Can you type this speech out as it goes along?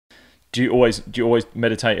Do you always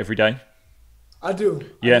meditate every day? I do.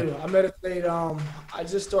 I Yeah. do. I meditate. I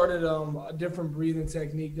just started a different breathing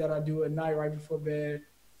technique that I do at night right before bed,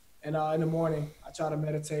 and in the morning I try to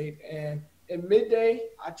meditate. And at midday,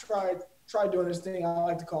 I try doing this thing I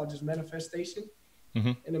like to call just manifestation.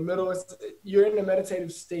 Hmm. In the middle, you're in a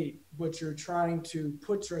meditative state, but you're trying to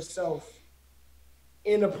put yourself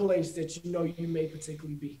in a place that you know you may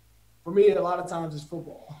particularly be. For me, a lot of times it's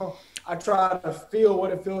football. I try to feel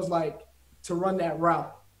what it feels like to run that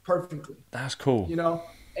route perfectly, That's cool. you know.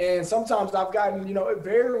 And sometimes I've gotten,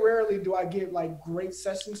 very rarely do I get like great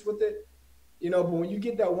sessions with it, but when you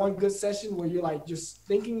get that one good session where you're like just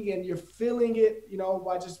thinking and you're feeling it,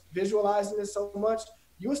 by just visualizing it so much,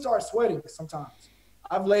 you'll start sweating sometimes.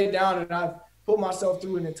 I've laid down and I've put myself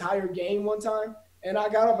through an entire game one time, and I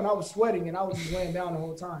got up and I was sweating and I was just laying down the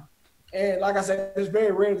whole time. And like I said, it's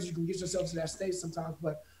very rare that you can get yourself to that state sometimes,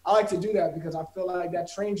 but I like to do that because I feel like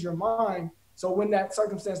that trains your mind. So when that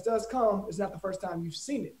circumstance does come, it's not the first time you've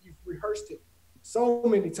seen it. You've rehearsed it so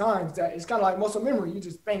many times that it's kind of like muscle memory. You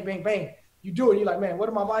just bang, bang, bang. You do it. You're like, man, what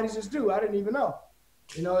did my body just do? I didn't even know.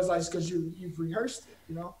 It's like because you've rehearsed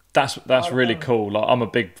it. A That's lot of really times. cool. Like, I'm a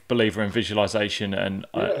big believer in visualization, Yeah.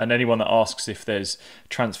 and anyone that asks if there's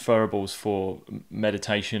transferables for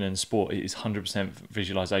meditation and sport, it is 100%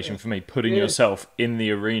 visualization Yeah. for me. Putting It is. yourself in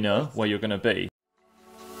the arena Yes. where you're going to be,